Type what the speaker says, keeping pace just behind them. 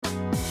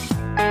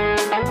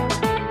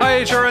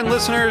HRN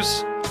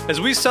listeners.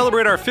 As we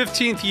celebrate our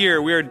 15th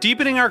year, we are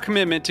deepening our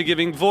commitment to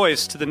giving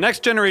voice to the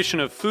next generation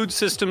of food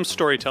systems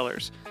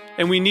storytellers,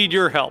 and we need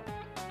your help.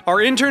 Our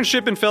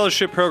internship and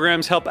fellowship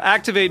programs help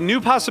activate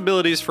new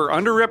possibilities for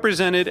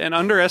underrepresented and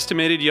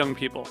underestimated young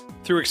people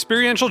through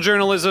experiential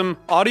journalism,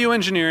 audio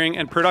engineering,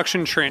 and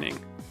production training.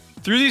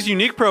 Through these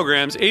unique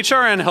programs,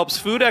 HRN helps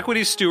food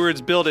equity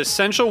stewards build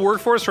essential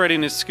workforce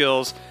readiness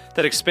skills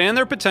that expand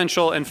their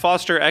potential and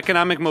foster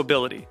economic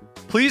mobility.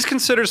 Please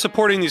consider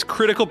supporting these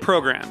critical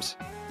programs.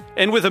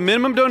 And with a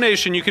minimum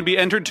donation, you can be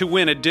entered to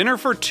win a dinner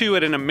for two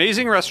at an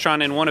amazing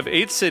restaurant in one of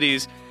 8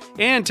 cities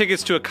and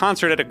tickets to a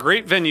concert at a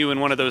great venue in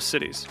one of those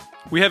cities.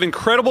 We have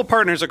incredible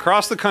partners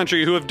across the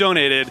country who have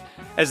donated,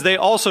 as they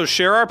also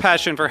share our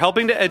passion for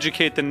helping to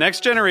educate the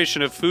next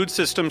generation of food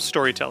systems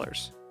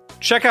storytellers.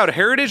 Check out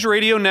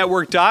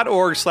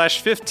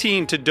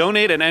heritageradionetwork.org/15 to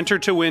donate and enter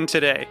to win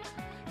today.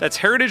 That's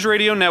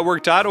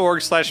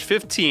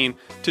heritageradionetwork.org/15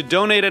 to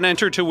donate and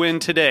enter to win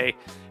today.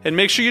 And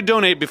make sure you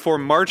donate before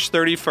March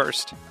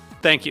 31st.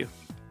 Thank you.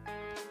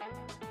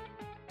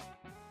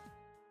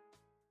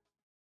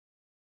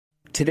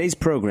 Today's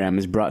program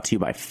is brought to you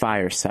by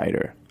Fire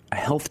Cider, a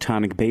health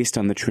tonic based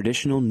on the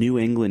traditional New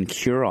England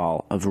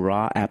cure-all of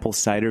raw apple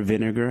cider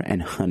vinegar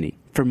and honey.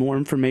 For more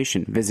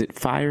information, visit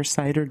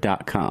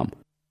firecider.com.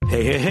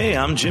 Hey,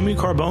 I'm Jimmy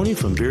Carboni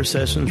from Beer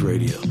Sessions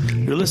Radio.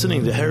 You're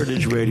listening to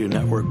Heritage Radio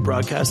Network,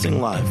 broadcasting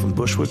live from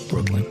Bushwick,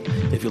 Brooklyn.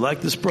 If you like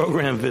this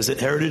program, visit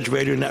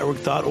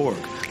heritageradionetwork.org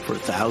for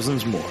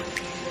thousands more.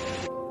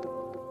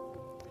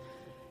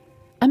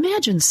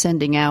 Imagine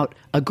sending out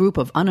a group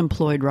of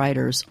unemployed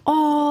writers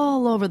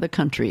all over the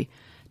country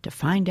to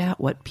find out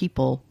what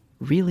people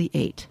really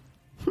ate.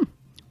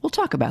 We'll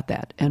talk about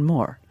that and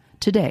more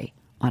today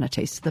on A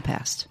Taste of the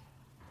Past.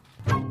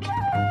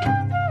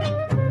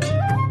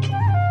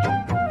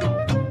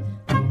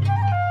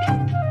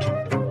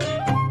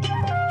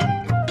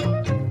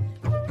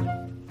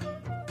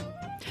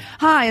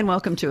 Hi, and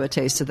welcome to A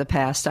Taste of the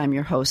Past. I'm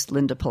your host,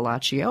 Linda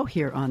Palacio,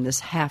 here on this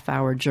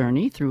half-hour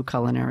journey through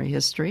culinary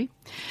history.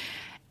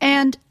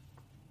 And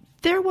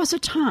there was a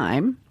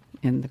time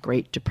in the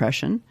Great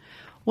Depression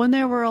when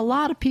there were a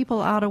lot of people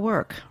out of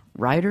work,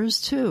 writers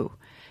too,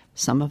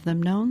 some of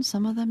them known,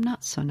 some of them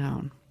not so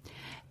known.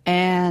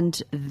 And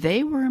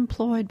they were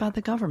employed by the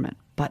government.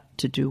 But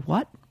to do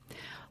what?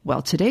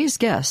 Well, today's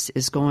guest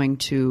is going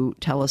to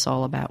tell us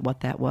all about what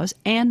that was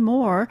and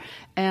more,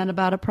 and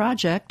about a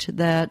project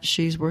that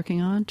she's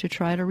working on to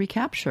try to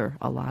recapture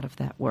a lot of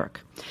that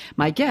work.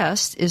 My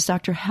guest is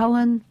Dr.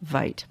 Helen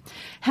Veit.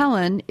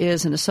 Helen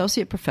is an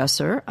associate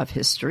professor of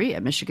history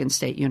at Michigan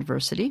State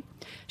University.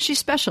 She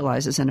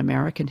specializes in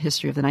American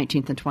history of the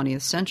 19th and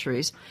 20th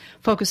centuries,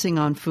 focusing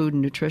on food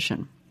and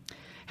nutrition.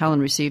 Helen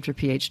received her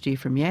PhD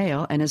from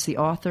Yale and is the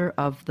author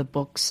of the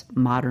books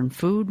Modern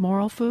Food,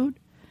 Moral Food,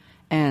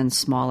 and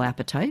Small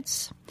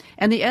Appetites,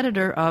 and the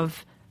editor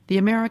of the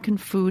American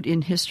Food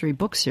in History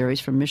book series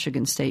from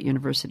Michigan State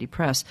University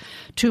Press.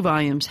 2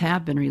 volumes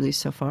have been released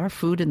so far: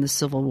 Food in the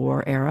Civil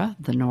War Era,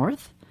 the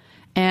North,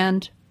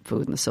 and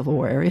Food in the Civil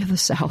War Era, the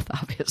South,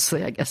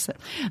 obviously. I guess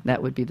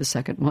that would be the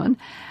second one.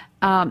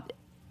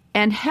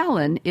 And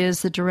Helen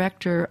is the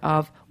director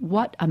of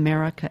What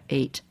America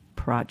Ate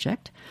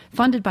project,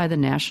 funded by the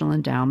National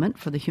Endowment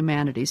for the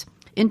Humanities,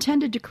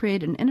 intended to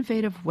create an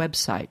innovative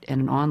website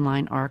and an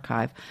online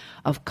archive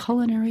of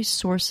culinary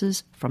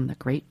sources from the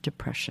Great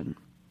Depression.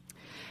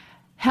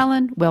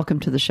 Helen, welcome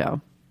to the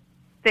show.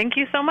 Thank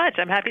you so much.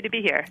 I'm happy to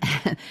be here.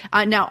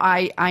 Now,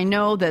 I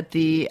know that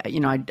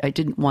I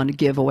didn't want to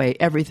give away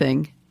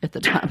everything at the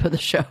top of the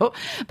show,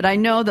 but I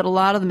know that a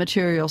lot of the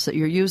materials that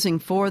you're using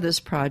for this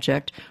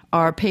project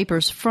are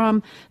papers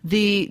from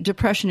the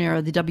Depression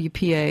era, the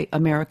WPA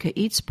America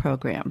Eats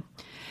program.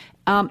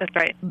 That's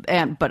right.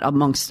 But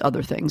amongst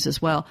other things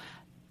as well.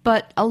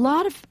 But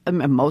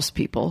most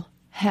people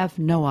have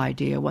no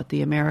idea what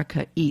the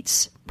America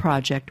Eats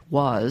project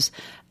was,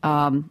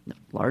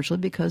 largely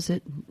because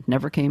it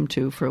never came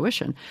to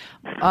fruition.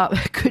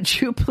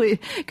 Could you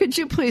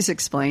please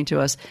explain to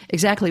us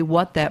exactly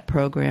what that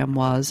program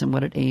was and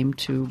what it aimed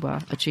to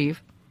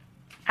achieve?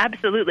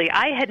 Absolutely.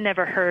 I had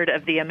never heard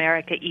of the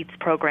America Eats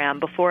program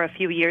before a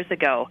few years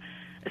ago.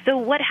 So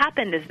what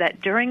happened is that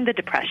during the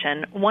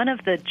Depression, one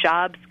of the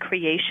jobs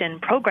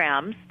creation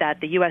programs that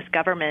the U.S.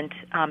 government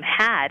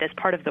had as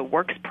part of the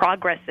Works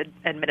Progress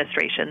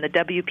Administration, the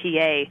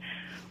WPA,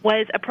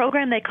 was a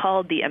program they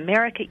called the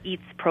America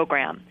Eats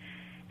program.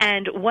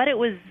 And what it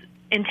was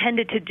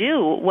intended to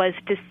do was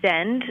to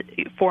send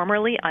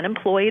formerly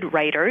unemployed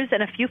writers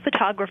and a few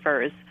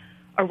photographers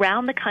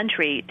around the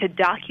country to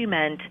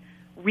document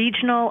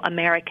regional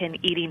American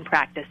eating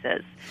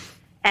practices.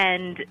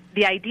 And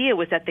the idea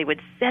was that they would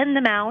send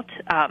them out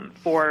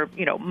for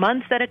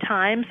months at a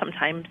time,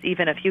 sometimes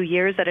even a few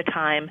years at a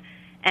time,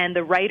 and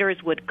the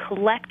writers would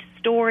collect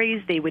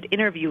stories, they would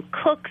interview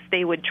cooks,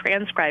 they would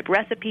transcribe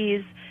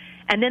recipes,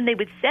 and then they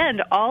would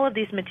send all of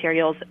these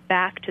materials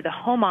back to the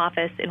Home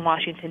Office in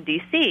Washington,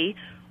 D.C.,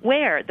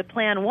 where the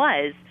plan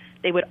was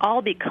They would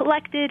all be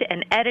collected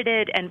and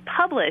edited and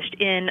published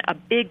in a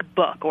big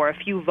book or a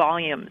few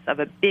volumes of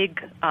a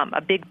big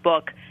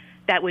book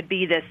that would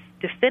be this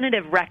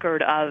definitive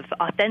record of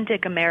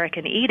authentic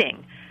American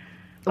eating.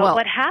 But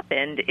what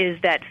happened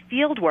is that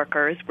field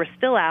workers were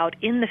still out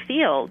in the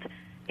field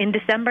in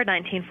December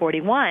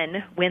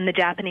 1941 when the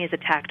Japanese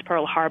attacked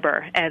Pearl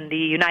Harbor and the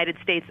United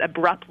States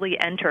abruptly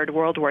entered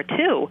World War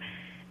II.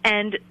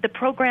 And the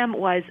program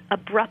was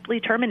abruptly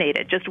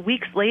terminated just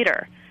weeks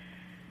later.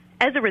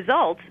 As a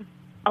result,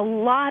 a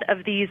lot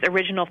of these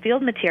original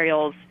field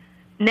materials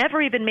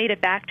never even made it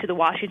back to the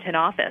Washington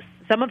office.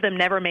 Some of them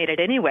never made it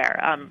anywhere.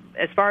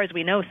 As far as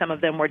we know, some of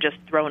them were just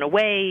thrown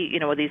away. You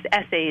know, these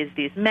essays,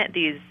 these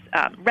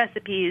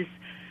recipes.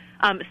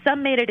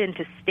 Some made it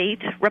into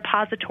state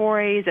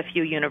repositories, a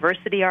few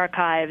university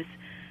archives,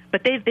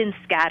 but they've been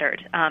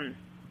scattered.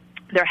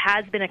 There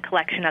has been a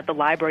collection at the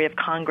Library of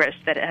Congress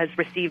that has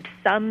received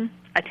some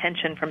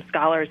attention from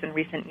scholars in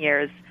recent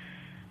years.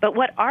 But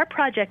what our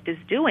project is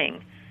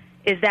doing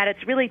is that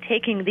it's really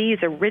taking these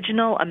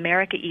original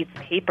America Eats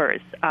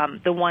papers,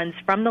 the ones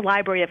from the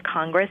Library of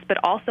Congress, but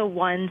also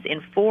ones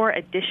in 4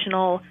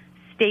 additional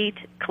state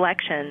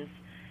collections,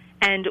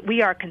 and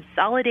we are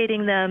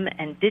consolidating them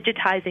and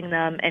digitizing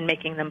them and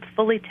making them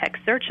fully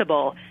text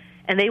searchable,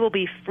 and they will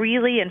be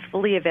freely and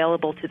fully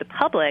available to the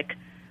public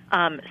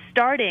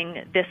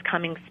starting this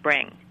coming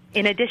spring,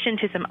 in addition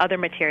to some other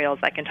materials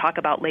I can talk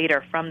about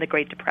later from the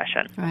Great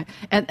Depression. Right.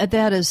 And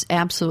that is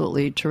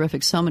absolutely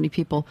terrific. So many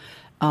people,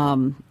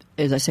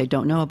 as I say,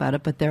 don't know about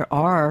it, but there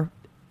are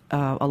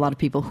a lot of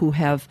people who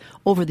have,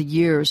 over the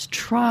years,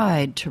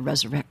 tried to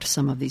resurrect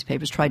some of these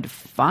papers, tried to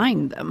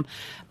find them.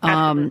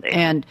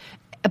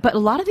 But a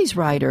lot of these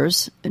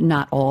writers,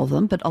 not all of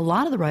them, but a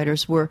lot of the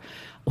writers were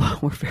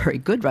very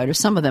good writers,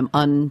 some of them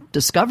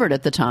undiscovered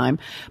at the time,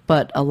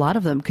 but a lot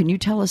of them, can you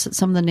tell us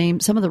some of the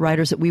names, some of the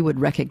writers that we would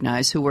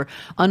recognize who were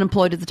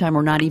unemployed at the time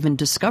or not even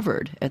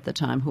discovered at the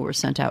time who were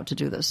sent out to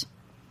do this?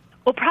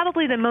 Well,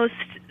 probably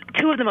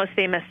two of the most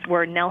famous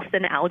were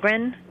Nelson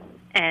Algren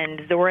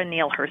and Zora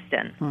Neale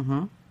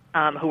Hurston,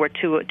 who were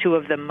two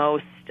of the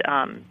most,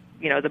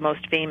 the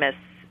most famous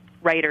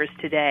writers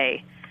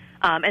today.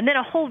 And then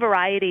a whole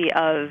variety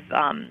of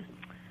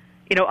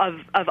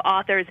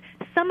authors,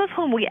 some of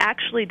whom we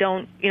actually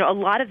don't, a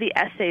lot of the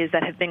essays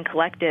that have been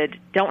collected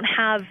don't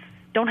have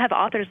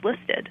authors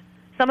listed.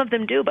 Some of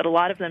them do, but a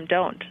lot of them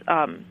don't.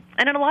 And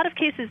in a lot of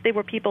cases, they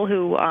were people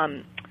who,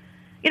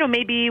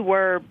 maybe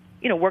were,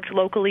 worked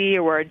locally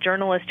or were a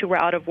journalist who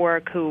were out of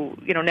work who,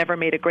 never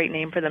made a great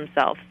name for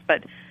themselves.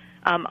 But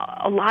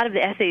a lot of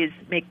the essays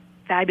make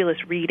fabulous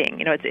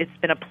reading. It's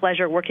been a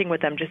pleasure working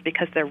with them just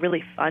because they're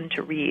really fun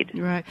to read.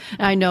 Right.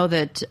 I know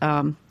that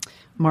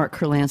Mark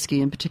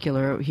Kurlansky, in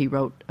particular, he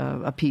wrote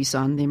a piece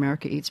on the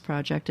America Eats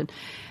Project,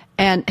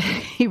 and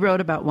he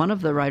wrote about one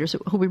of the writers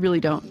who we really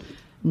don't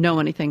know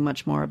anything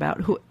much more about,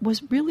 who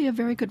was really a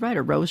very good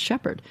writer, Rose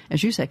Shepard,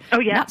 as you say.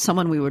 Oh, yeah. Not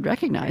someone we would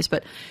recognize,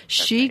 but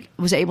she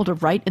was able to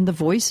write in the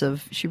voice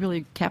of, she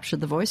really captured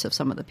the voice of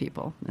some of the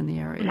people in the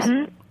areas.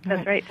 Mm-hmm.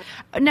 That's right.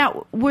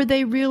 Now, were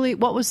they really,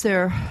 what was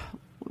their,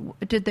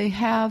 did they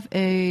have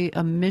a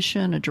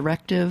mission, a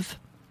directive?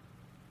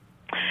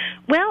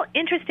 Well,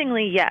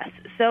 interestingly, yes.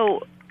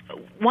 So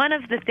one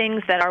of the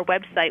things that our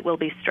website will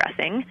be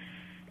stressing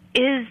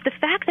is the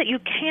fact that you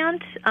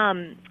can't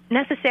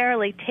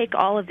necessarily take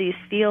all of these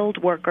field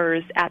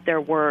workers at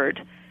their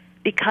word,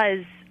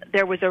 because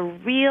there was a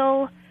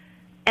real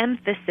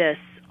emphasis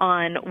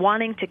on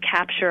wanting to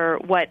capture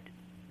what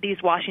these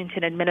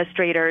Washington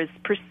administrators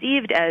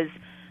perceived as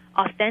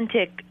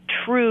authentic,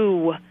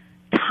 true,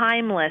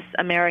 timeless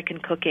American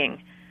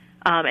cooking.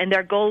 And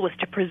their goal was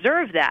to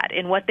preserve that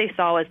in what they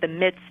saw as the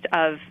midst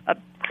of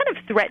kind of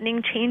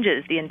threatening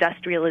changes, the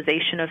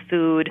industrialization of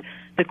food,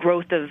 the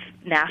growth of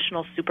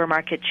national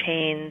supermarket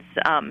chains,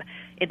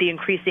 the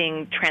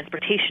increasing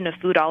transportation of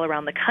food all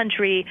around the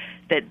country,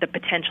 the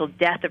potential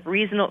death of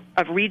regional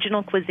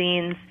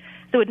cuisines.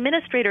 So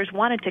administrators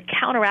wanted to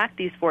counteract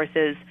these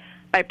forces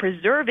by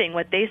preserving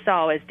what they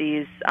saw as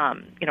these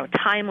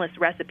timeless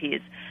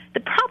recipes.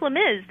 The problem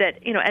is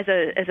that, as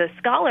a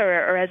scholar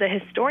or as a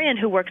historian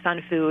who works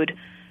on food,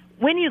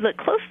 when you look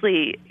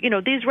closely,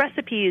 these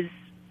recipes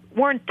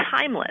weren't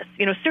timeless.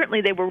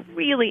 Certainly they were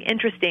really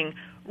interesting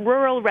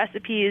rural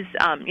recipes,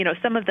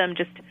 some of them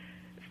just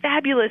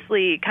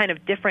fabulously kind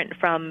of different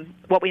from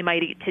what we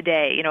might eat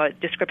today.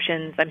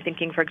 Descriptions, I'm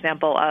thinking, for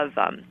example, of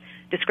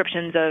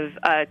descriptions of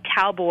a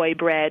cowboy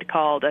bread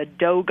called a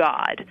dough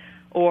god,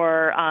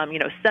 or,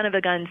 son of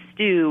a gun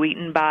stew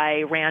eaten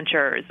by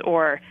ranchers,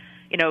 or,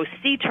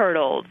 sea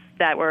turtles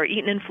that were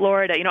eaten in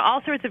Florida,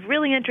 all sorts of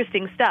really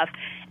interesting stuff.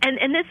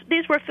 And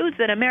these were foods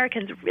that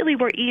Americans really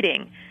were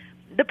eating.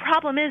 The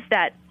problem is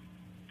that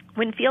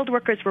when field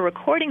workers were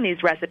recording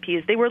these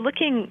recipes, they were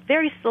looking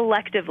very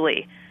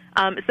selectively.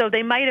 So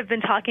they might have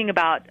been talking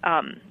about,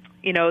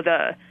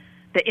 the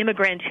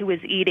immigrant who was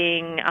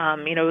eating,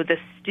 the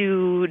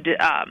stewed,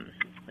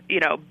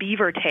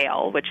 beaver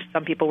tail, which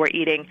some people were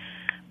eating.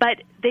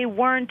 but they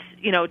weren't,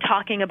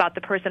 talking about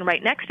the person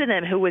right next to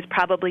them who was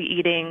probably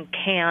eating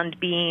canned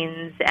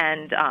beans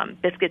and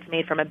biscuits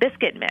made from a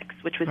biscuit mix,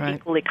 which was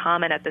equally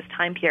common at this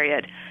time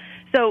period.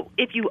 So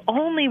if you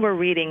only were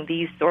reading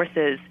these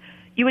sources,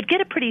 you would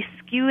get a pretty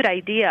skewed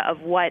idea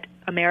of what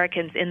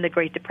Americans in the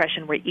Great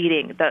Depression were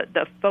eating.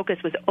 The focus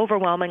was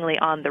overwhelmingly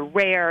on the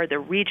rare, the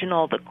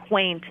regional, the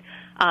quaint,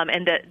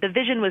 and the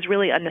vision was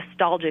really a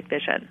nostalgic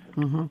vision.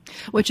 Mm-hmm.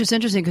 Which is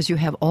interesting because you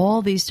have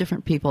all these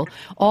different people,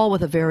 all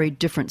with a very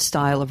different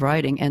style of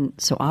writing, and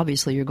so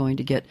obviously you're going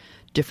to get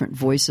different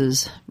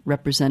voices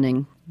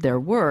representing their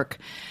work.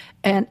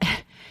 And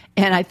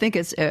I think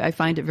I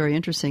find it very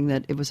interesting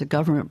that it was a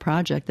government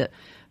project that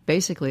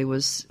basically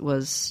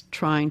was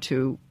trying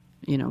to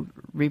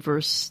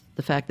reverse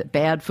the fact that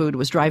bad food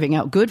was driving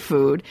out good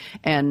food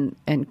and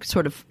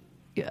sort of,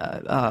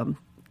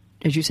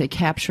 as you say,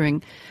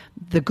 capturing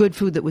the good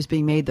food that was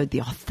being made,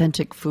 the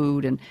authentic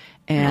food,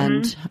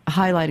 and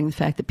highlighting the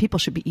fact that people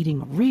should be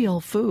eating real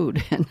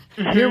food. And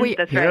here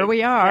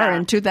we are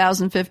in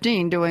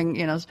 2015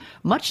 doing,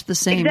 much the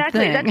same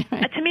thing.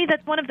 To me,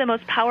 that's one of the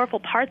most powerful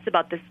parts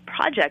about this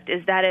project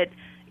is that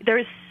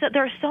there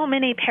are so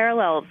many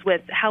parallels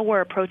with how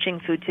we're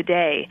approaching food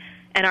today.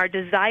 And our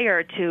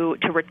desire to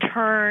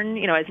return,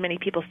 as many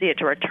people see it,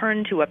 to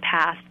return to a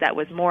past that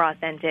was more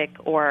authentic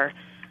or,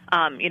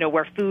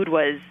 where food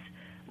was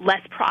less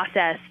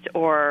processed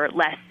or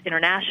less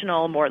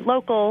international, more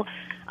local.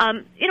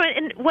 And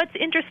what's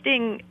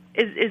interesting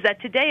is that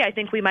today I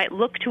think we might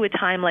look to a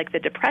time like the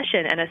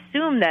Depression and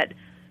assume that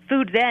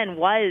food then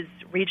was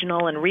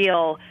regional and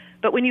real.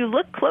 But when you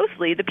look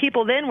closely, the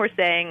people then were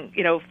saying,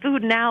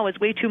 food now is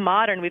way too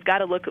modern. We've got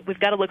to look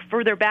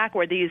further back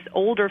where these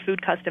older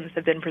food customs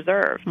have been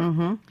preserved.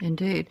 Mm-hmm,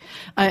 indeed.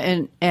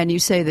 And you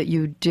say that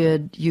you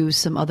did use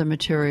some other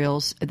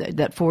materials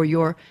that for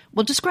your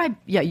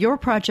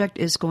project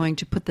is going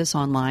to put this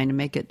online and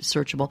make it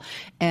searchable.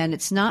 And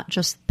it's not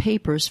just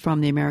papers from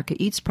the America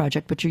Eats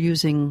project, but you're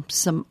using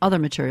some other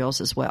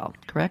materials as well,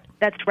 correct?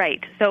 That's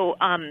right. So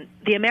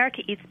the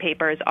America Eats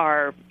papers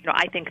are,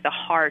 I think, the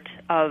heart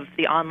of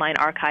the online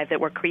archive that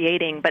we're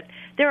creating, but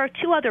there are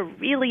two other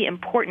really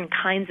important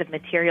kinds of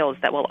materials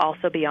that will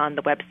also be on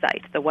the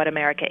website, the What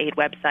America Ate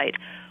website.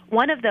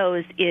 One of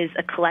those is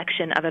a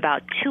collection of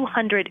about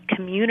 200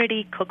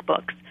 community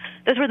cookbooks.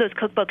 Those were those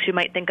cookbooks you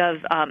might think of,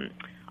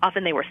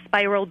 often they were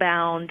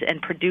spiral-bound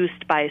and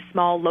produced by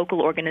small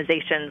local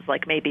organizations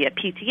like maybe a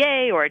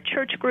PTA or a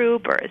church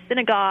group or a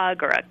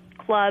synagogue or a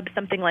club,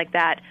 something like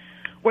that,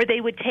 where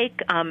they would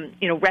take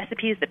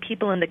recipes that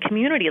people in the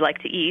community like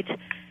to eat,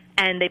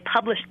 and they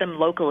published them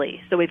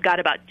locally. So we've got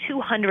about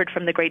 200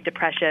 from the Great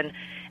Depression,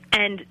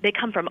 and they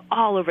come from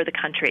all over the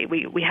country.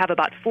 We have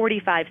about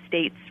 45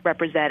 states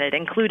represented,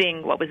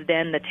 including what was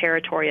then the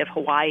territory of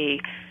Hawaii.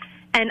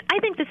 And I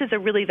think this is a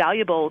really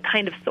valuable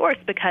kind of source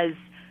because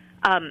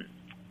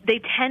they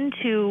tend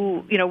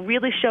to,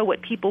 really show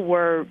what people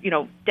were,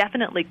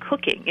 definitely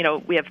cooking.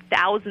 We have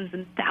thousands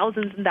and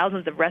thousands and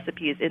thousands of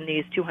recipes in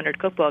these 200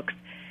 cookbooks,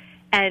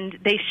 and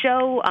they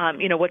show,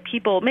 what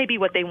people, maybe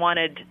what they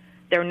wanted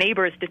their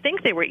neighbors to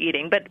think they were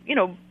eating. But,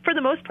 for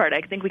the most part, I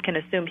think we can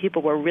assume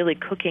people were really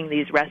cooking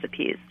these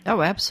recipes.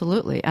 Oh,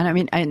 absolutely. And I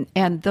mean,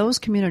 and those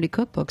community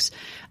cookbooks,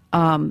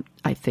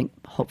 I think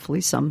hopefully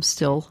some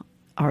still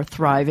are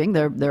thriving.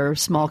 There are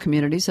small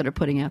communities that are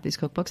putting out these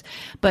cookbooks.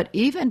 But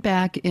even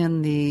back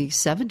in the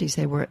 70s,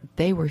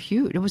 they were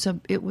huge.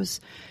 It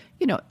was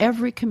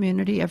every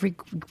community, every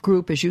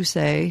group, as you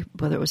say,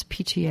 whether it was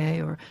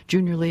PTA or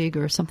Junior League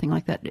or something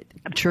like that,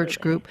 Absolutely. Church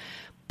group,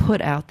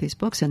 put out these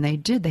books, and they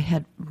did. They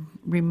had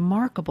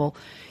remarkable,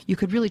 you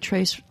could really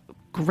trace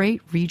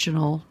great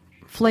regional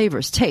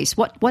flavors, tastes.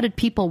 What did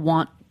people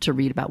want to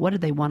read about? What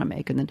did they want to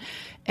make? And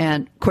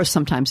of course,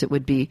 sometimes it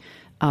would be,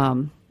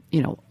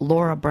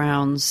 Laura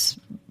Brown's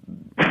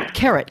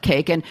carrot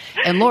cake, and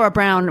Laura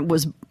Brown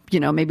was,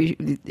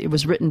 maybe it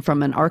was written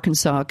from an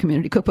Arkansas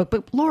community cookbook,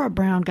 but Laura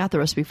Brown got the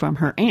recipe from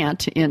her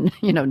aunt in,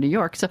 New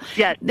York. So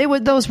yes.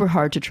 Those were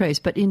hard to trace,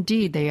 but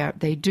indeed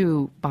they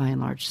do, by and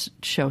large,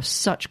 show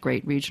such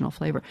great regional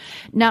flavor.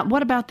 Now,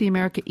 what about the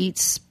America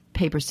Eats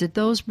papers? Did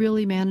those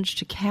really manage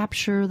to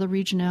capture the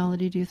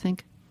regionality, do you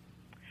think?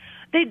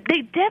 They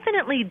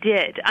definitely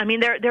did. I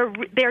mean,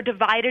 they're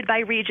divided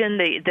by region.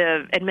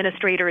 The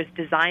administrators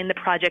designed the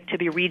project to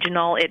be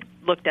regional. It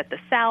looked at the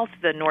South,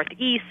 the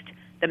Northeast,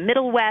 the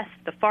Middle West,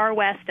 the Far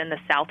West, and the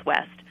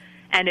Southwest.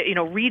 And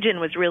region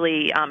was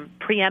really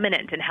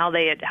preeminent in how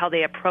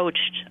they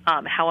approached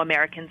how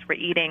Americans were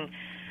eating.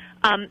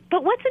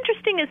 But what's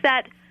interesting is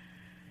that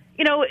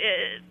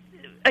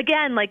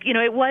again,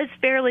 it was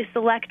fairly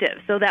selective.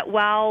 So that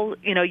while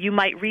you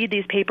might read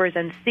these papers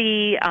and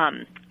see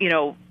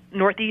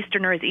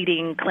Northeasterners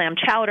eating clam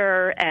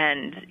chowder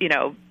and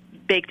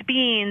baked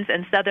beans,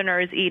 and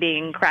Southerners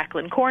eating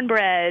crackling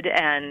cornbread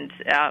and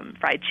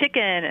fried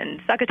chicken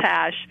and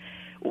succotash.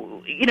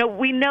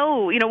 We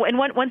know, and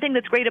one thing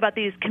that's great about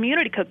these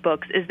community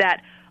cookbooks is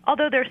that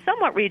although they're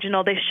somewhat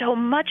regional, they show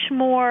much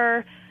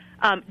more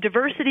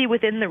Diversity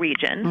within the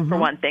region, for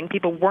one thing.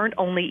 People weren't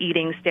only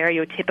eating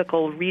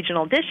stereotypical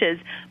regional dishes,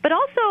 but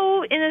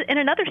also, in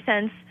another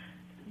sense,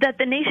 that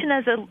the nation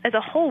as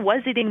a whole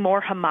was eating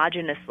more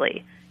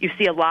homogenously. You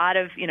see a lot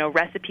of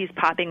recipes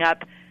popping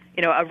up.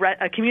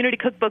 A community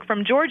cookbook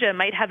from Georgia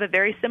might have a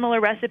very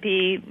similar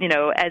recipe,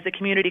 as a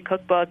community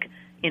cookbook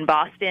in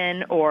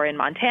Boston or in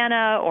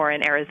Montana or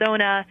in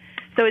Arizona.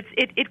 So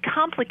it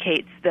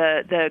complicates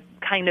the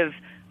kind of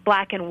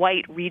black and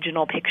white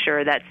regional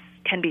picture that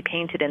can be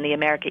painted in the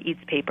America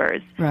Eats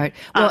papers. Right.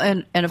 Well,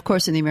 and of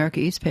course, in the America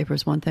Eats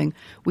papers, one thing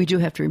we do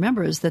have to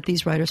remember is that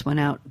these writers went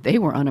out, they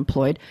were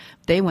unemployed,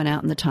 they went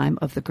out in the time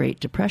of the Great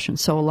Depression.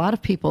 So a lot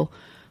of people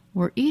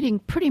were eating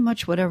pretty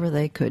much whatever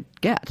they could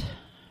get.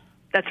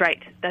 That's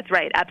right.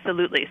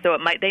 Absolutely. So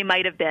they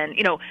might have been,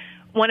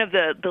 one of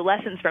the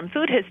lessons from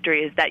food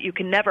history is that you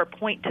can never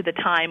point to the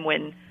time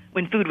when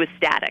food was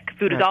static.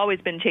 Food has always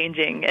been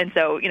changing. And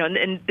so,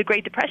 and the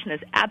Great Depression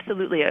is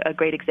absolutely a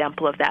great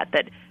example of that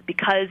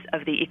because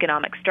of the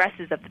economic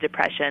stresses of the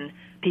Depression,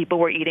 people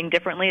were eating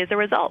differently as a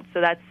result. So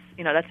that's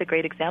a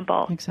great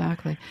example.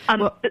 Exactly.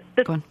 Go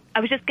on. I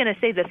was just going to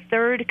say the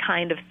third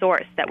kind of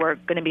source that we're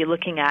going to be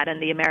looking at in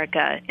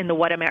the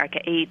What America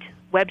Ate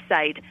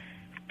website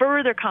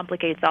further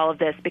complicates all of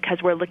this because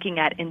we're looking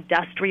at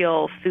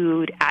industrial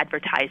food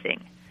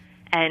advertising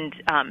and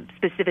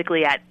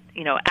specifically at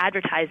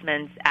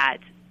advertisements, at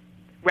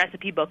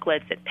recipe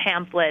booklets, at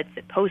pamphlets,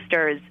 at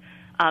posters,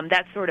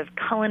 that sort of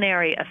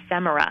culinary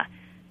ephemera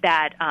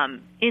that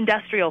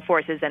industrial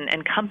forces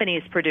and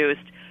companies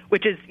produced,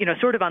 which is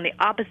sort of on the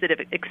opposite of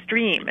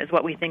extreme as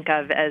what we think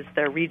of as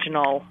the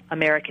regional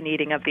American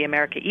eating of the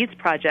America Eats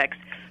projects.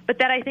 But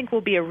that I think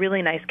will be a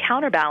really nice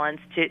counterbalance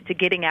to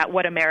getting at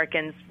what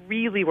Americans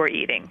really were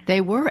eating.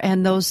 They were,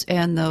 and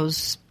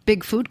those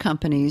big food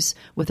companies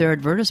with their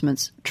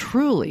advertisements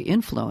truly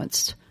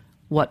influenced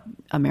what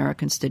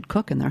Americans did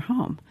cook in their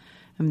home.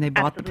 I mean, they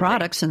bought the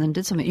products and then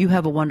did something. You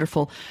have a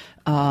wonderful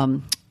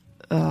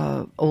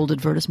old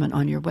advertisement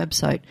on your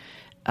website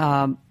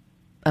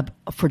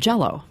for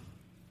Jell-O.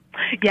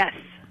 Yes.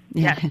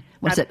 Yes.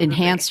 Was it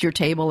enhanced your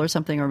table or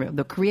something, or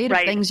the creative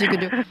things you could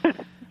do?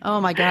 Oh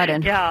my God!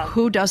 And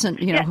who doesn't?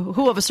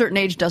 Who of a certain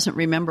age doesn't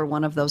remember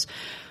one of those?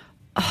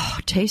 Oh,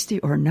 tasty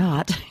or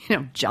not?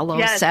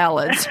 Jell-O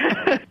salads.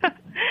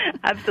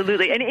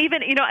 Absolutely. And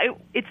even,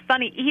 it's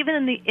funny,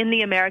 even in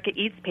the America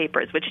Eats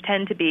papers, which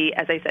tend to be,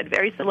 as I said,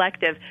 very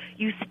selective,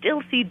 you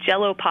still see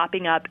Jell-O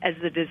popping up as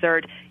the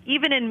dessert,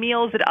 even in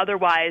meals that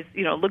otherwise,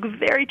 look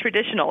very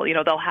traditional.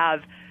 They'll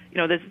have,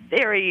 this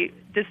very,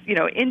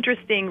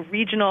 interesting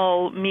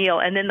regional meal,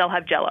 and then they'll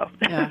have Jell-O.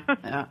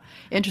 Yeah.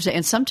 Interesting.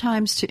 And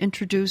sometimes to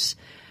introduce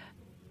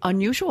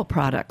unusual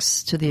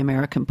products to the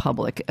American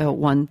public.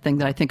 One thing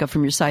that I think of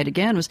from your site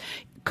again was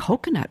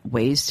coconut,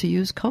 ways to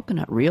use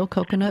coconut, real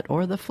coconut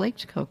or the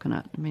flaked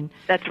coconut. I mean,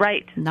 that's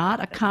right.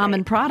 Not a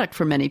common product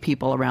for many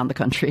people around the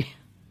country.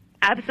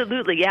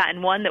 Absolutely, yeah,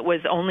 and one that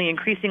was only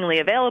increasingly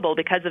available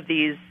because of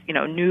these,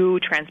 new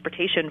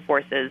transportation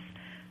forces.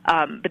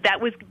 But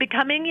that was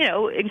becoming,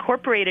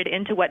 incorporated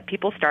into what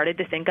people started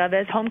to think of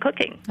as home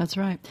cooking. That's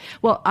right.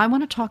 Well, I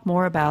want to talk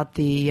more about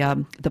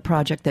the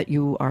project that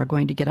you are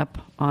going to get up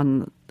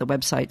on the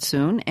website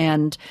soon,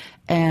 and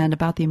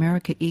about the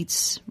America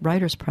Eats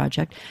Writers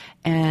Project,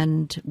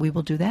 and we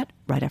will do that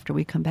right after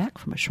we come back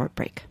from a short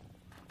break.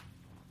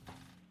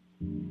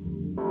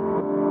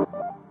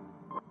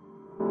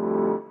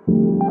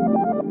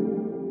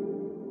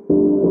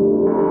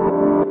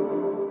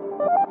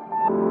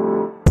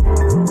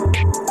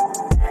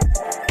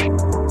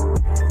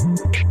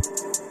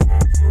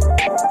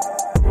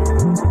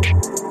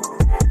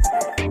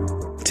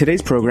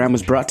 Today's program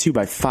was brought to you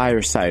by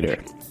Fire Cider.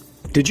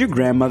 Did your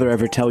grandmother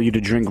ever tell you to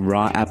drink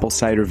raw apple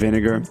cider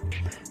vinegar?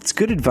 It's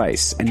good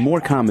advice and more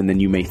common than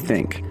you may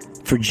think.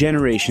 For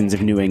generations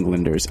of New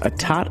Englanders, a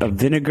tot of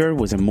vinegar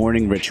was a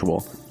morning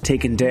ritual.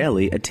 Taken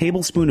daily, a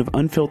tablespoon of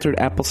unfiltered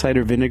apple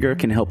cider vinegar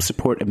can help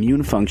support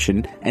immune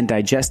function and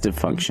digestive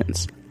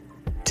functions.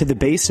 To the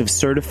base of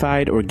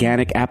certified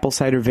organic apple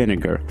cider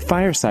vinegar,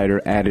 Fire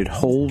Cider added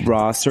whole,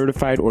 raw,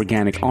 certified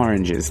organic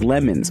oranges,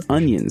 lemons,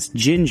 onions,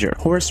 ginger,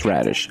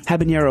 horseradish,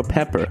 habanero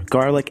pepper,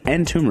 garlic,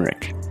 and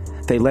turmeric.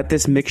 They let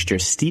this mixture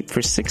steep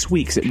for 6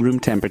 weeks at room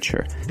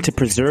temperature to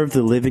preserve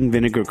the living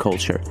vinegar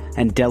culture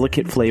and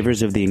delicate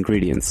flavors of the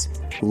ingredients.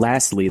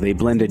 Lastly, they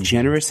blend a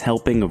generous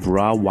helping of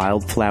raw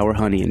wildflower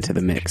honey into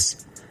the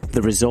mix.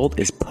 The result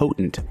is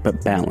potent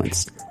but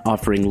balanced,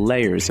 offering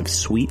layers of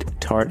sweet,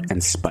 tart,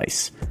 and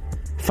spice.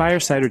 Fire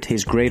Cider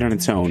tastes great on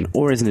its own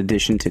or as an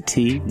addition to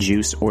tea,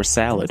 juice, or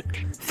salad.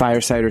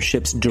 Fire Cider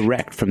ships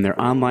direct from their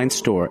online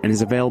store and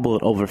is available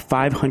at over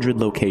 500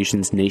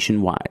 locations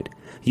nationwide.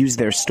 Use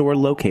their store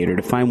locator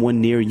to find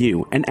one near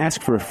you and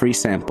ask for a free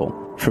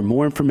sample. For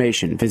more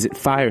information, visit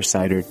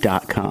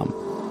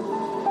firecider.com.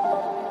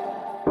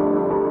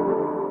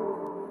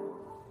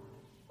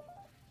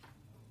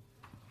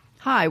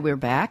 Hi, we're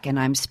back, and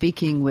I'm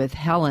speaking with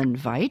Helen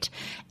Veit,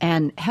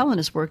 and Helen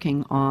is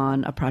working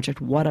on a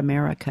project, What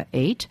America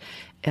Ate.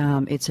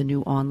 It's a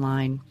new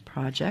online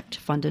project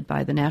funded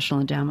by the National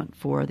Endowment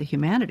for the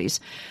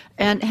Humanities.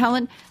 And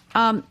Helen,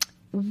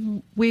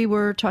 we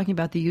were talking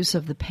about the use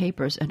of the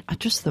papers and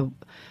just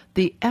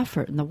the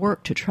effort and the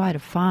work to try to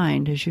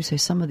find, as you say,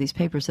 some of these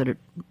papers that are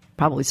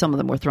probably some of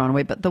them were thrown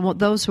away, but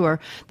those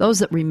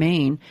that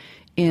remain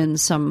in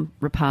some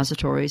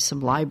repositories,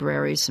 some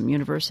libraries, some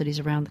universities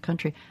around the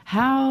country.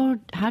 How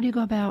do you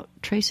go about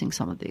tracing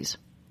some of these?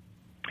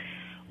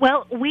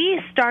 Well,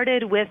 we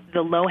started with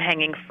the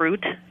low-hanging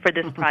fruit for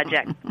this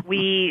project.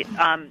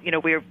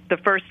 The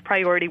first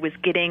priority was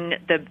getting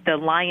the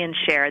lion's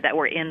share that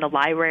were in the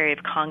Library of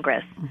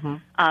Congress. Mm-hmm.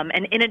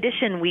 And in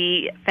addition,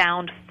 we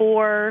found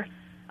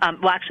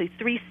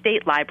three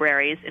state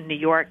libraries in New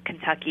York,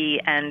 Kentucky,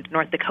 and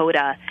North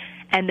Dakota,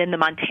 and then the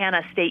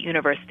Montana State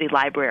University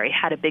Library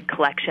had a big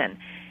collection.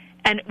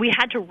 And we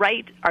had to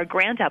write our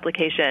grant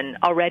application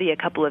already a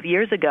couple of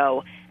years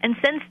ago, and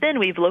since then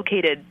we've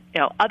located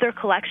other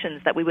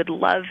collections that we would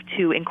love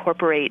to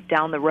incorporate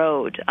down the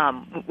road.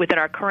 Within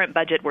our current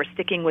budget, we're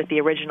sticking with the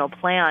original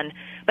plan.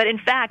 But in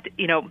fact,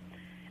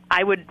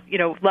 I would,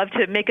 love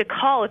to make a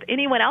call. If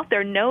anyone out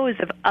there knows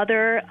of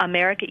other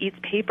America Eats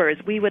papers,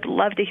 we would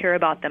love to hear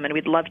about them, and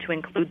we'd love to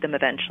include them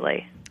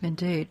eventually.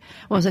 Indeed.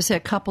 Well, as I say, a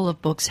couple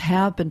of books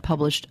have been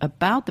published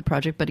about the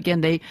project, but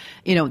again,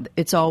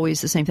 it's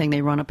always the same thing.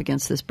 They run up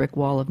against this brick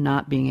wall of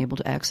not being able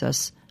to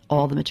access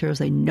all the materials.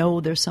 They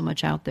know there's so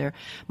much out there.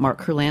 Mark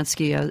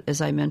Kurlansky,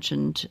 as I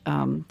mentioned,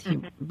 he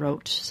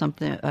wrote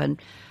something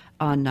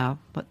on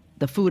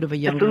the food of a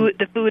younger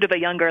the food of a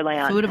younger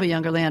land. Food of a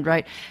younger land,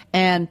 right?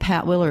 And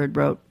Pat Willard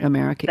wrote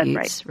America That's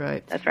Eats,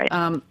 right? That's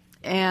right.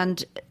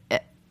 And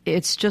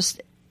it's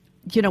just,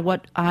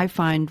 what I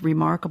find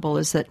remarkable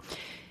is that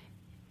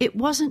it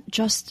wasn't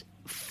just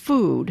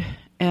food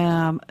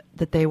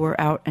that they were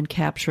out and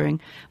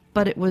capturing,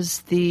 but it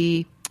was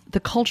the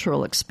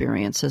cultural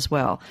experience as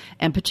well.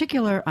 In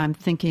particular, I'm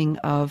thinking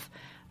of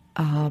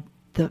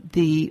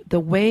the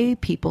way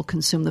people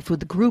consume the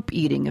food, the group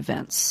eating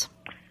events.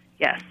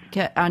 Yes.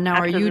 Now,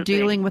 absolutely. Are you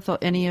dealing with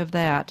any of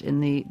that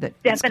in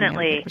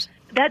Definitely.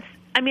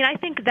 I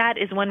think that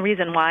is one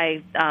reason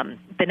why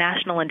the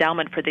National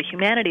Endowment for the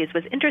Humanities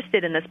was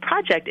interested in this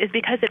project, is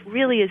because it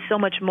really is so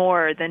much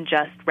more than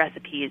just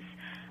recipes.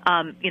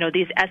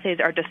 These essays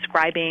are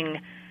describing,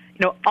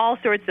 all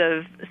sorts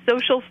of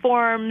social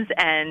forms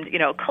and,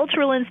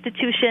 cultural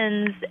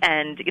institutions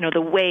and,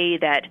 the way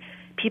that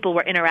people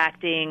were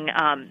interacting,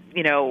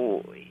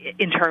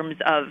 in terms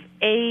of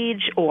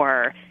age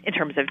or in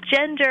terms of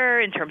gender,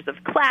 in terms of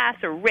class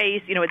or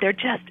race. They're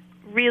just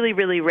really,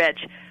 really rich.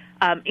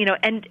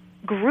 And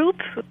group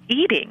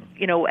eating,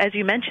 as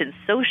you mentioned,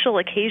 social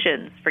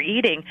occasions for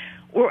eating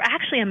were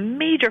actually a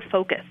major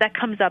focus. That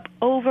comes up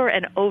over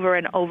and over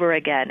and over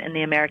again in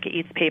the America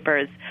Eats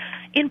papers,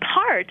 in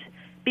part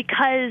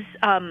because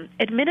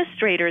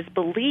administrators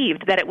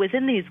believed that it was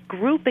in these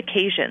group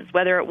occasions,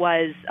 whether it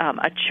was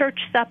a church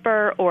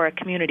supper or a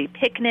community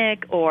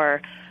picnic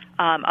or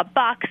a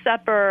box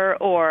supper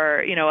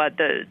or,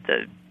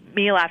 the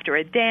meal after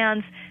a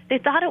dance, they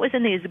thought it was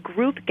in these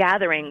group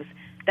gatherings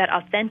that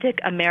authentic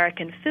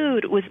American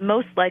food was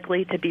most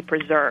likely to be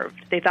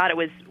preserved. They thought it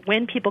was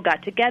when people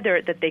got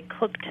together that they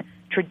cooked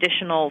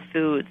traditional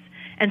foods.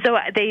 And so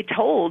they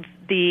told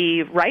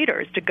the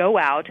writers to go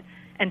out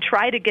and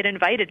try to get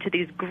invited to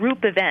these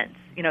group events.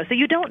 So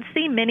you don't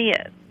see many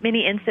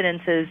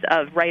incidences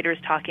of writers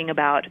talking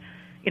about,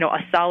 a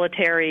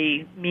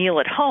solitary meal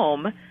at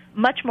home.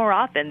 Much more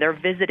often they're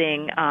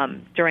visiting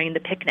during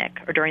the picnic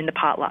or during the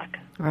potluck.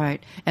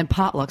 Right. And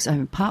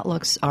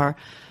potlucks are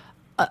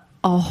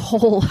a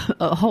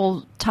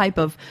whole type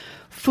of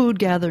food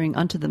gathering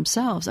unto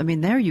themselves.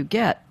 There you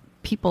get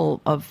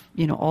people of,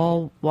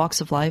 all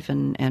walks of life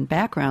and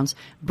backgrounds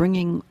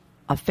bringing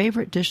a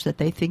favorite dish that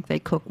they think they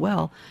cook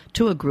well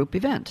to a group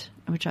event,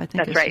 which I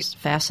think is just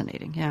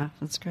fascinating. Yeah,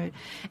 that's great.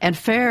 And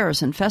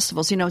fairs and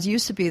festivals, it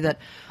used to be that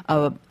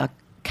a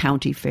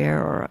county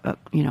fair or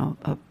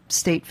a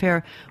state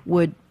fair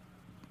would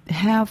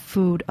have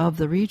food of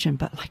the region,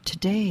 but like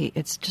today,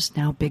 it's just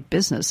now big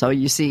business. So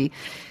you see,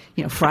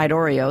 fried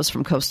Oreos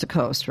from coast to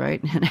coast,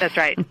 right? That's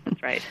right.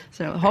 That's right.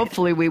 So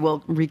hopefully we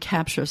will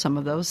recapture some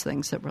of those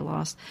things that were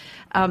lost.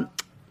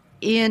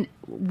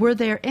 Were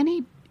there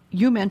any?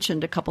 You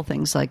mentioned a couple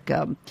things like,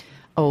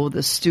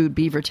 the stewed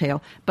beaver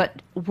tail,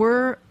 but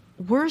were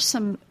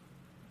some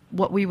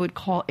what we would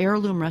call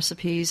heirloom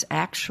recipes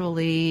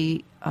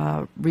actually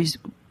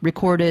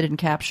recorded and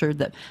captured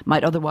that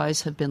might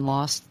otherwise have been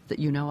lost that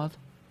you know of?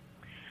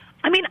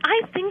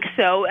 I think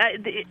so.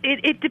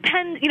 It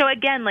depends.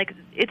 Again,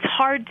 it's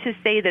hard to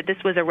say that this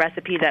was a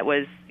recipe that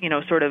was,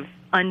 sort of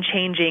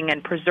unchanging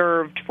and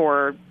preserved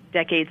for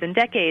decades and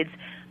decades.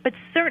 But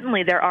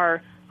certainly there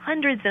are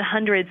hundreds and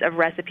hundreds of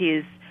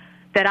recipes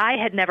that I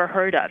had never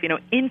heard of.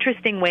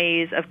 Interesting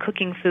ways of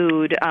cooking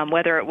food,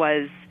 whether it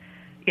was,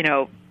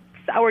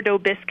 sourdough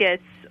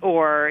biscuits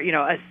or,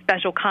 a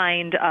special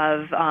kind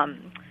of,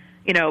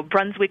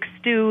 Brunswick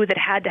stew that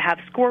had to have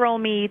squirrel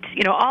meat.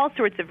 All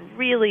sorts of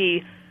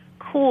really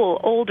cool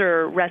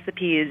older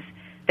recipes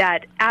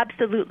that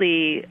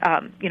absolutely,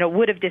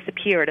 would have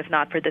disappeared if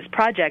not for this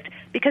project,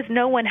 because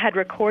no one had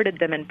recorded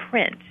them in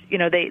print.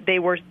 They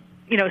were,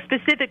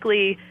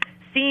 specifically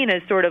seen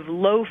as sort of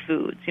low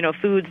foods,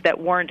 foods that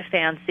weren't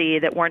fancy,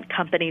 that weren't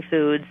company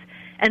foods.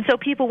 And so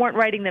people weren't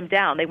writing them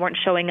down. They weren't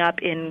showing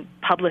up in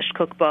published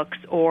cookbooks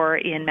or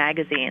in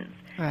magazines.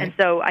 Right. And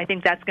so I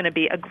think that's going to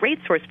be a great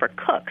source for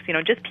cooks,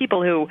 just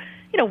people who,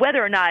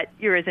 whether or not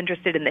you're as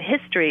interested in the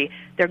history,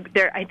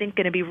 they're I think,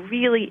 going to be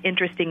really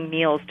interesting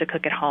meals to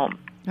cook at home.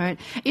 Right.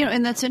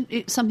 And that's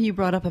something you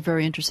brought up, a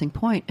very interesting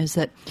point, is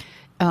that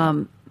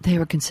they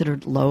were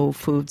considered low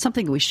food,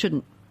 something we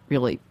shouldn't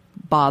really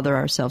bother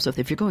ourselves with.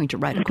 If you're going to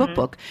write a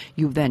cookbook,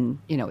 you then,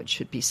 it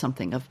should be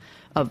something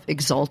of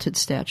exalted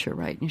stature,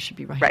 right? You should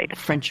be writing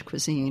French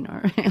cuisine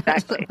or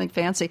something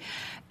fancy.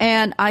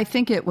 And I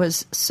think it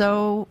was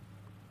so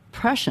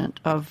prescient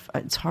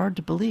it's hard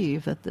to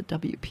believe that the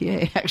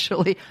WPA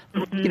actually,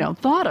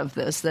 thought of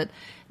this, that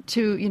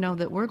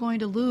we're going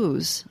to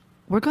lose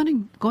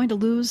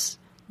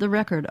the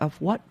record of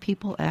what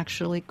people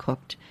actually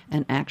cooked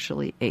and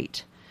actually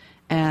ate.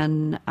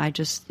 And I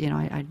just,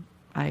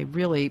 I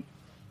really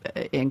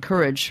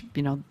encourage,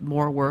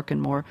 more work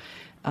and more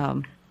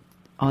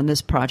on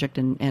this project,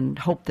 and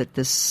hope that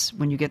this,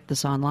 when you get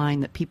this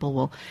online, that people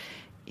will,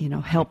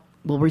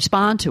 will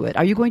respond to it.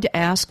 Are you going to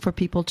ask for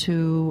people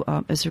to,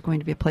 is there going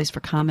to be a place for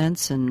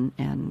comments and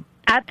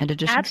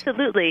additions?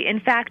 Absolutely. In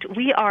fact,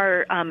 we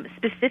are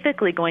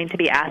specifically going to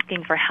be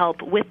asking for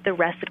help with the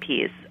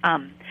recipes.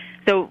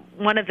 So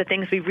one of the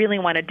things we really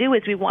want to do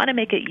is we want to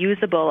make it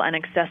usable and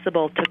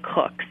accessible to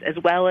cooks, as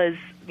well as,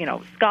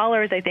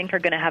 scholars, I think, are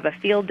going to have a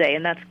field day,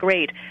 and that's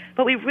great.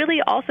 But we really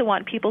also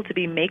want people to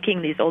be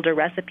making these older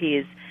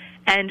recipes,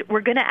 and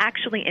we're going to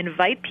actually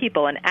invite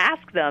people and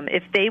ask them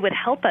if they would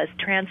help us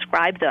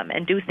transcribe them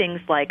and do things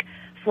like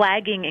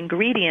flagging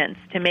ingredients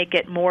to make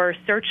it more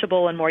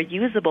searchable and more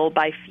usable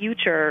by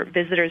future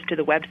visitors to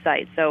the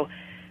website. So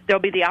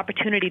there'll be the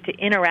opportunity to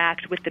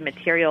interact with the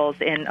materials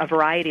in a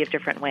variety of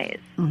different ways.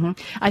 Mm-hmm.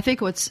 I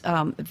think what's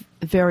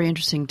very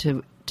interesting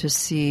to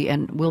see,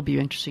 and will be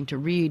interesting to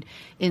read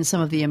in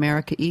some of the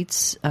America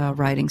Eats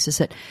writings, is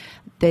that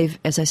they've,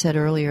 as I said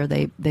earlier,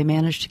 they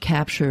managed to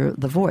capture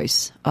the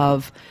voice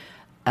of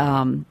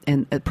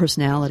and the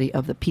personality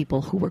of the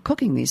people who were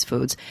cooking these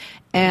foods.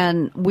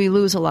 And we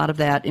lose a lot of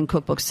that in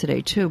cookbooks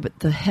today, too. But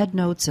the head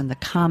notes and the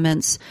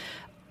comments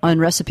on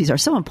recipes are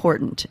so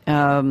important.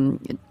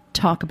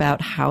 Talk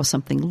about how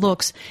something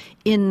looks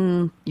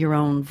in your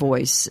own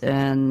voice,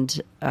 and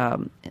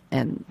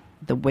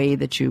the way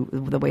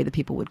that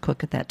people would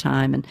cook at that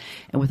time, and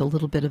with a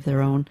little bit of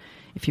their own,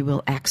 if you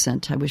will,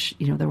 accent. I wish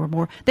there were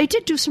more. They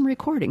did do some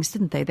recordings,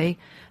 didn't they? They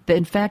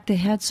in fact, they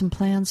had some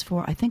plans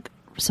for, I think,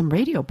 some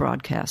radio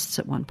broadcasts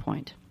at one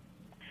point.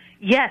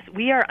 Yes,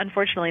 we are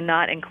unfortunately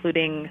not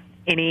including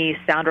any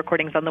sound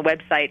recordings on the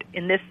website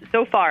in this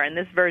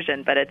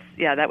version, but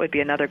that would be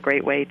another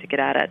great way to get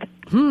at it.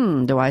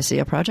 Do I see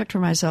a project for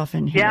myself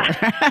in here? Yeah.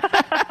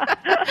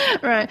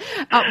 Right.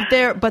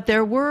 There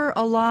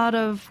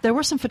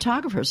were some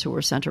photographers who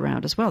were sent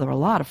around as well. There were a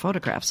lot of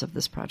photographs of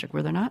this project,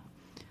 were there not?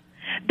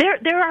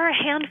 There are a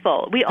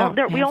handful. We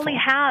only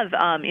have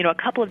a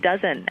couple of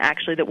dozen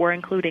actually that we're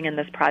including in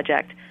this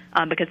project,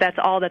 because that's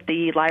all that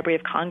the Library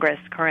of Congress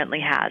currently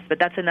has. But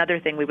that's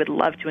another thing we would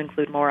love to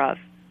include more of.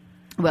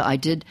 Well, I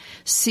did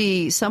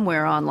see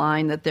somewhere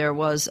online that there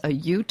was a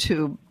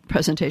YouTube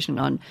presentation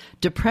on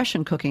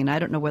depression cooking. I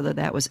don't know whether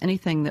that was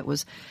anything that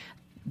was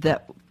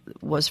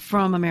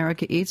from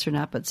America Eats or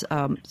not, but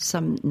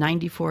some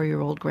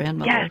 94-year-old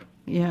grandmother.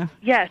 Yes.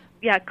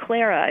 Yeah,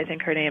 Clara, I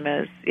think her name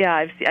is. Yeah,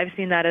 I've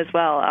seen that as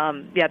well.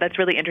 That's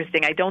really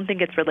interesting. I don't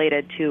think it's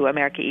related to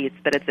America Eats,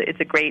 but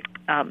it's a great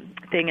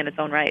thing in its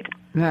own right.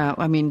 Yeah,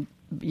 I mean,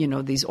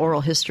 these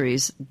oral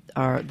histories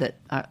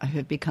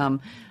have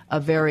become a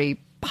very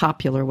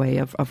popular way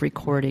of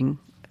recording,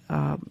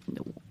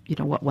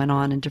 what went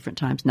on in different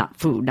times. Not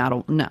food,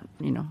 not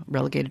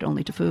relegated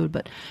only to food,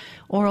 but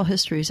oral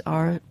histories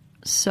are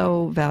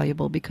so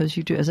valuable because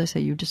you do, as I say,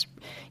 you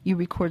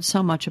record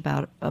so much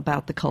about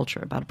the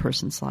culture, about a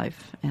person's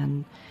life,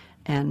 and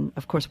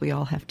of course we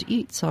all have to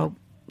eat, so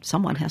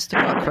someone has to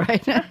cook,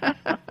 right?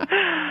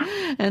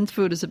 And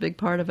food is a big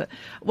part of it.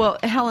 Well,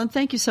 Helen,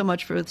 thank you so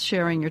much for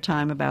sharing your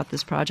time about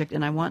this project,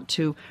 and I want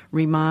to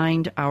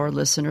remind our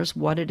listeners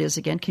what it is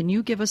again. Can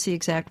you give us the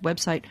exact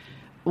website?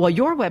 Well,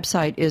 your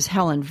website is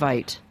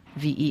HelenVeit,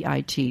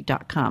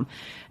 VEIT.com.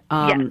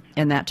 Yes.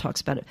 And that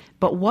talks about it.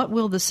 But what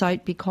will the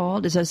site be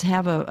called? Does it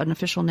have an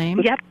official name?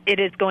 Yep. It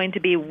is going to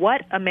be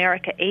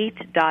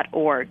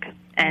whatamericaate.org.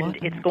 And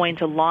it's going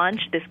to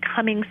launch this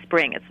coming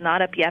spring. It's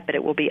not up yet, but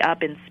it will be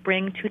up in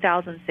spring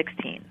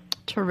 2016.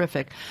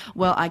 Terrific.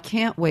 Well, I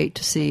can't wait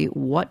to see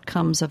what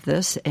comes of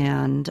this,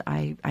 and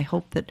I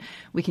hope that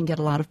we can get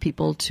a lot of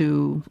people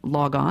to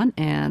log on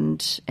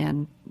and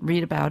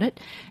read about it.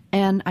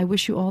 And I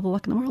wish you all the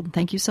luck in the world. And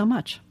thank you so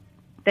much.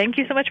 Thank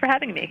you so much for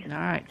having me. All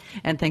right.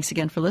 And thanks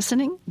again for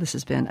listening. This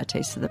has been A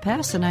Taste of the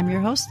Past, and I'm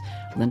your host,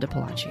 Linda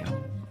Palacio.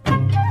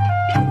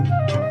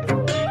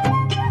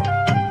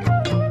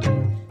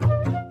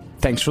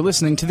 Thanks for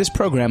listening to this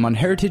program on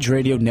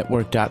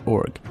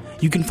heritageradionetwork.org.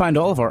 You can find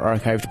all of our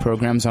archived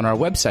programs on our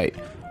website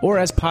or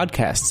as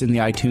podcasts in the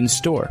iTunes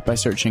Store by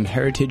searching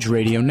Heritage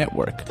Radio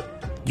Network.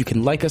 You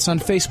can like us on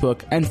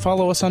Facebook and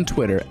follow us on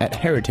Twitter at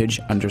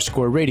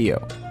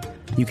 @heritage_radio.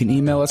 You can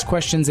email us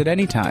questions at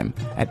any time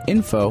at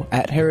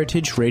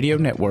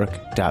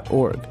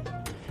info@heritageradionetwork.org.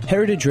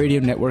 Heritage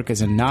Radio Network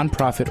is a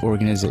nonprofit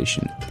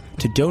organization.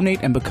 To donate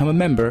and become a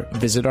member,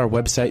 visit our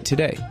website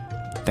today.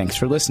 Thanks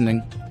for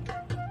listening.